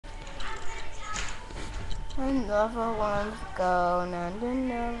Another one's gone, and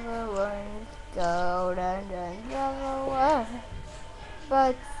another one's gone, and another one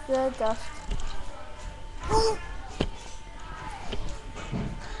bites the dust.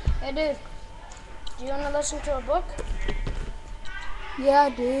 Hey dude, do you want to listen to a book? Yeah,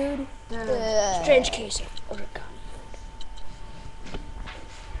 dude. Strange Case of Riccardo.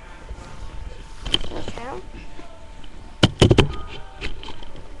 Okay.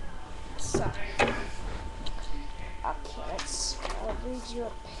 So, okay, let's read you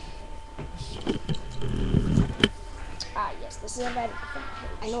a page. Ah, yes, this is a very different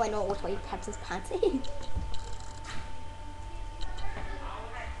page. I know which way pants his pants.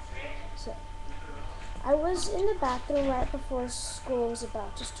 So, I was in the bathroom right before school was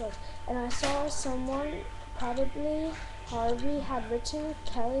about to start, and I saw someone, probably Harvey, had written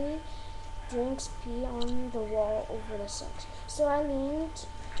Kelly drinks pee on the wall over the sink. So I leaned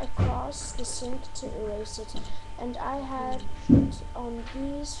across the sink to erase it, and I had on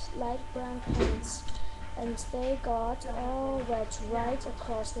these light brown pants, and they got all wet right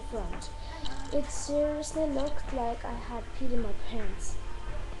across the front. It seriously looked like I had peed in my pants.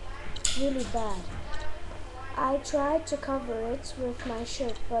 Really bad. I tried to cover it with my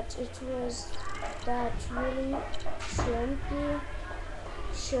shirt, but it was that really shrimpy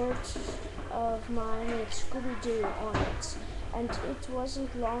shirt of mine with Scooby-Doo on it, and it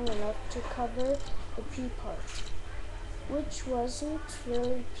wasn't long enough to cover the pee part, which wasn't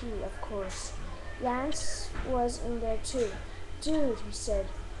really pee, of course. Lance was in there too. Dude, he said,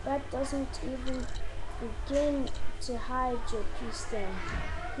 that doesn't even begin to hide your pee stain.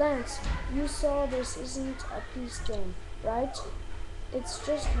 Lance, you saw this isn't a pee stain, right? It's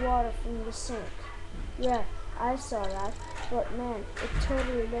just water from the sink. Yeah, I saw that, but man, it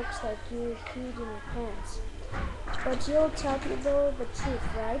totally looks like you peed in your pants. But you'll tell people the truth,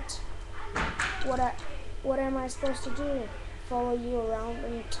 right? What am I supposed to do? Follow you around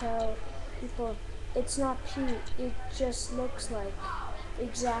and tell people it's not pee, it just looks like,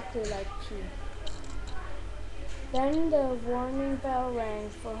 exactly like pee. Then the warning bell rang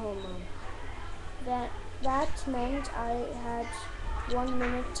for homeroom. That meant I had 1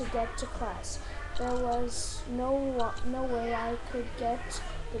 minute to get to class. There was no way I could get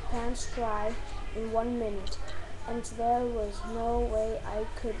the pants dry in 1 minute, and there was no way I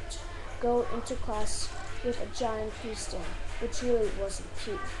could go into class with a giant pee stain, which really wasn't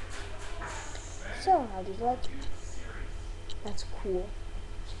pee. So, how did you like it? That's cool.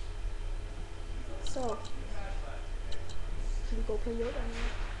 So, should we go play Yoda?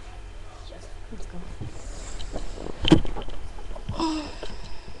 Yes. Let's go.